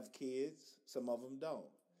 They have kids. Some of them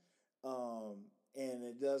don't. And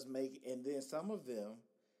it does and then some of them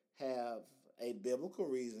have a biblical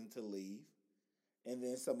reason to leave, and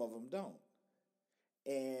then some of them don't.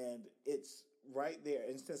 And it's right there.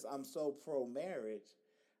 And since I'm so pro-marriage,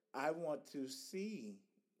 I want to see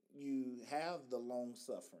you have the long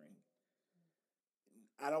suffering.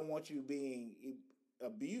 I don't want you being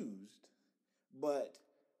abused, but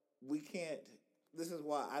we can't. This is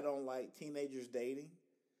why I don't like teenagers dating.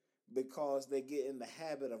 Because they get in the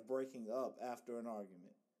habit of breaking up after an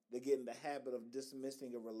argument. They get in the habit of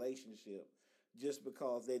dismissing a relationship just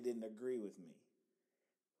because they didn't agree with me.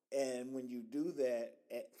 And when you do that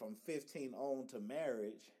from 15 on to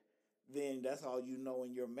marriage, then that's all you know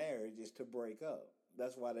in your marriage is to break up.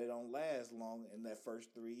 That's why they don't last long in that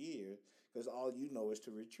first 3 years, because all you know is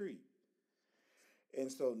to retreat. And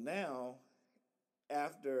so now,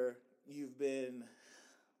 after you've been,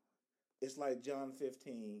 it's like John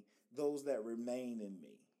 15, those that remain in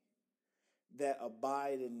me, that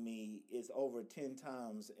abide in me is over 10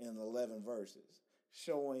 times in 11 verses,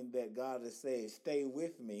 showing that God is saying, stay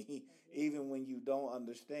with me, even when you don't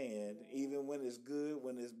understand, even when it's good,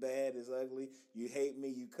 when it's bad, it's ugly, you hate me,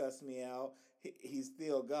 you cuss me out, he's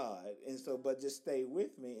still God. And so, but just stay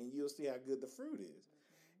with me and you'll see how good the fruit is.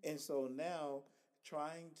 And so now,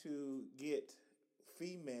 trying to get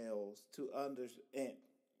females to understand,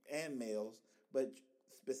 and males, but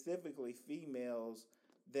specifically females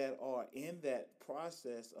that are in that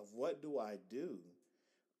process of what do I do,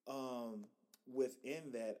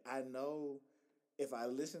 within that, I know if I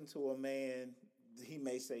listen to a man, he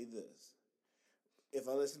may say this. If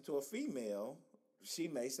I listen to a female, she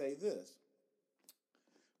may say this.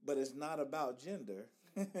 But it's not about gender.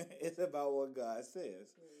 It's about what God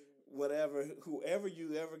says. Whoever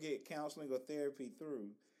you ever get counseling or therapy through,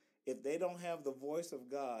 if they don't have the voice of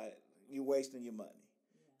God, you're wasting your money.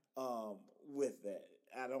 With that,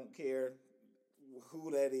 I don't care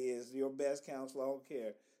who that is, your best counselor, I don't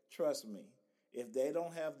care. Trust me, if they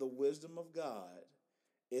don't have the wisdom of God,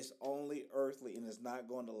 it's only earthly and it's not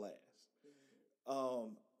going to last.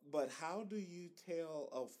 But how do you tell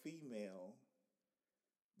a female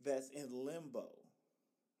that's in limbo,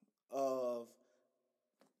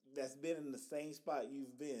 that's been in the same spot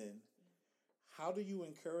you've been? How do you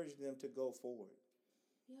encourage them to go forward?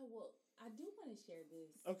 Yeah, well, I do want to share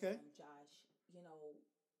this, okay, Josh. You know,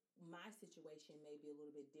 my situation may be a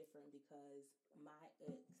little bit different because my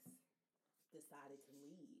ex decided to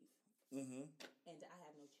leave. Mm-hmm. And I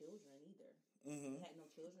have no children either. Mm-hmm. We had no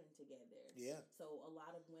children together. Yeah. So a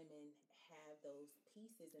lot of women have those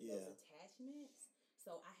pieces and those attachments.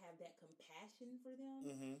 So I have that compassion for them.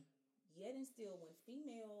 Mm-hmm. Yet and still, when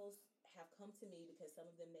females have come to me, because some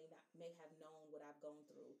of them may have known what I've gone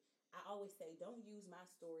through, I always say, don't use my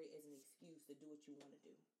story as an excuse to do what you want to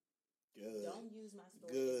do. Good. Don't use my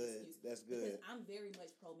story as an excuse. That's good. Because I'm very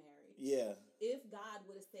much pro-marriage. Yeah. If God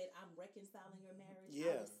would have said, I'm reconciling your marriage,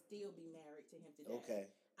 I would still be married to him today. Okay.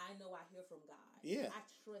 I know I hear from God. Yeah. I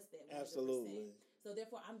trust that 100%. Absolutely. So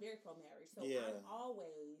therefore, I'm very pro-marriage. So I'm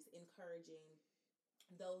always encouraging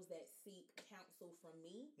those that seek counsel from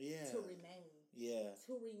me to remain. Yeah.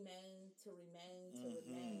 To remain, to remain, to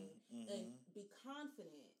remain. And be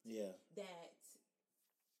confident that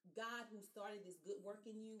God, who started this good work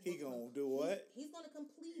in you, He gonna do what? He's gonna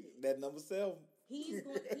complete it. That number 7. He is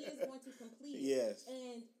going to complete it. Yes.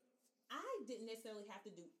 And I didn't necessarily have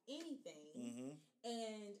to do anything. Mm-hmm.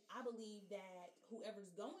 And I believe that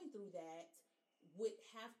whoever's going through that would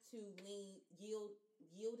have to yield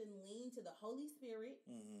and lean to the Holy Spirit,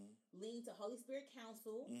 lean to Holy Spirit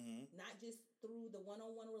counsel, not just through the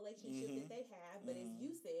one-on-one relationship that they have, but as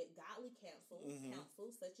you said, godly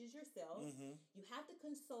counsel such as yourself. You have to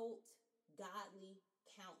consult godly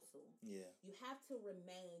counsel. Yeah. You have to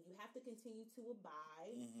remain. You have to continue to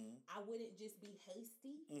abide. I wouldn't just be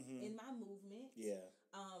hasty in my movement. Yeah.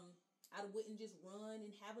 I wouldn't just run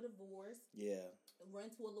and have a divorce. Yeah.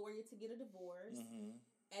 Run to a lawyer to get a divorce.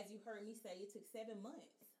 As you heard me say, it took 7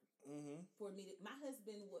 months for me to. My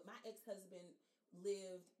ex-husband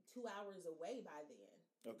lived 2 hours away by then.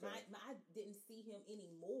 Okay. I didn't see him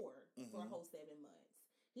anymore for a whole 7 months.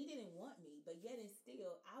 He didn't want me, but yet and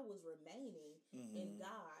still, I was remaining in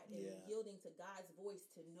God and yielding to God's voice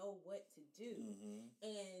to know what to do.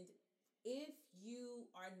 And if you're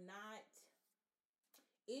not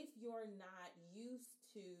used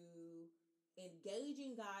to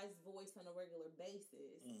engaging God's voice on a regular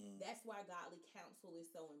basis, that's why godly counsel is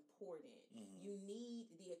so important. You need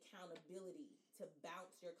the accountability to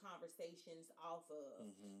bounce your conversations off of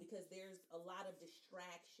because there's a lot of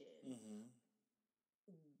distraction.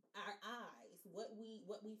 Our eyes, what we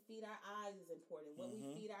feed our eyes is important. What we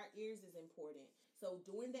feed our ears is important. So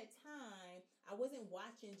during that time, I wasn't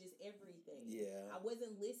watching just everything. Yeah. I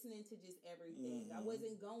wasn't listening to just everything. I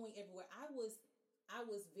wasn't going everywhere. I was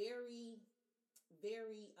very,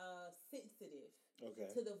 very sensitive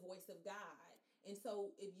to the voice of God. And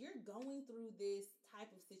so if you're going through this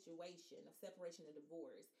type of situation of separation or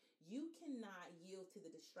divorce, you cannot yield to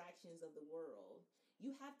the distractions of the world.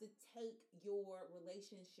 You have to take your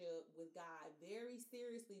relationship with God very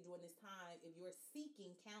seriously during this time if you're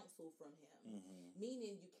seeking counsel from him.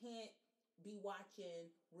 Meaning you can't be watching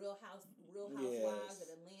Real Housewives of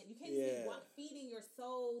Atlanta. You can't be feeding your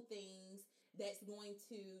soul things that's going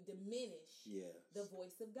to diminish the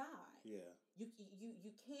voice of God. Yeah. You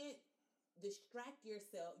can't distract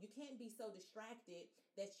yourself. You can't be so distracted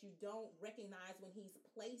that you don't recognize when he's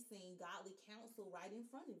placing godly counsel right in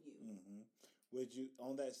front of you. Would you,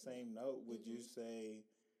 on that same note, would you say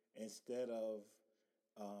instead of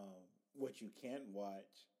what you can't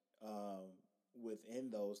watch, um,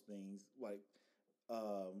 within those things, like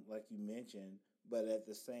you mentioned. But at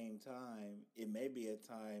the same time, it may be a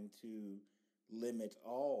time to limit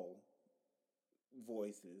all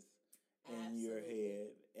voices in your Absolutely. head,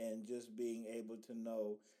 and just being able to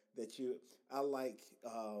know that you. I like.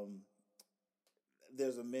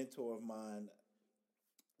 There's a mentor of mine,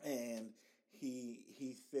 and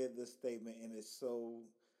he said this statement, and it's so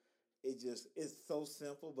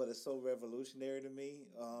simple, but it's so revolutionary to me,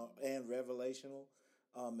 and revelational,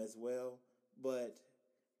 as well. But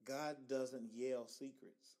God doesn't yell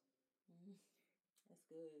secrets. Mm-hmm. That's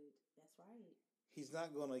good. That's right. He's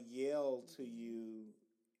not going to yell to Mm-hmm. you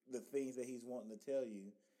the things that he's wanting to tell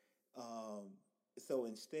you. Um, so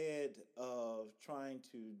instead of trying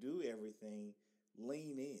to do everything,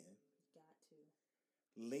 lean in. Got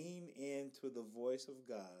to. Lean into the voice of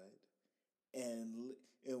God, and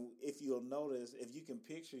and if you'll notice, if you can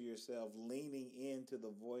picture yourself leaning into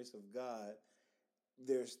the voice of God,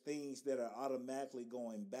 there's things that are automatically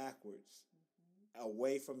going backwards, Mm-hmm.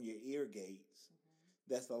 away from your ear gates,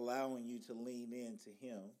 Mm-hmm. that's allowing you to lean into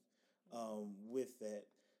Him, Mm-hmm. with that.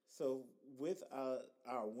 So, with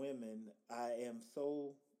our women, I am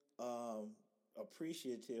so um,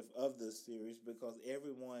 appreciative of this series because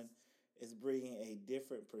everyone is bringing a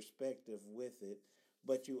different perspective with it.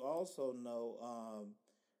 But you also know,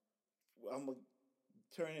 I'm going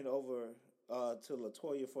to turn it over to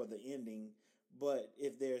Latoya for the ending. But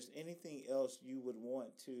if there's anything else you would want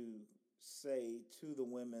to say to the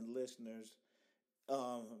women listeners,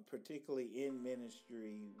 particularly in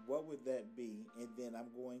ministry, what would that be? And then I'm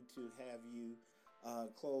going to have you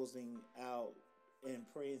closing out and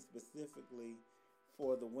praying specifically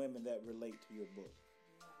for the women that relate to your book.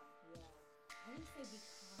 Yeah, yeah. I would say be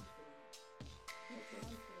confident. Be Okay.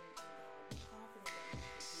 confident in God. Be confident that you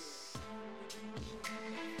can heal. Be confident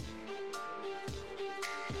that you can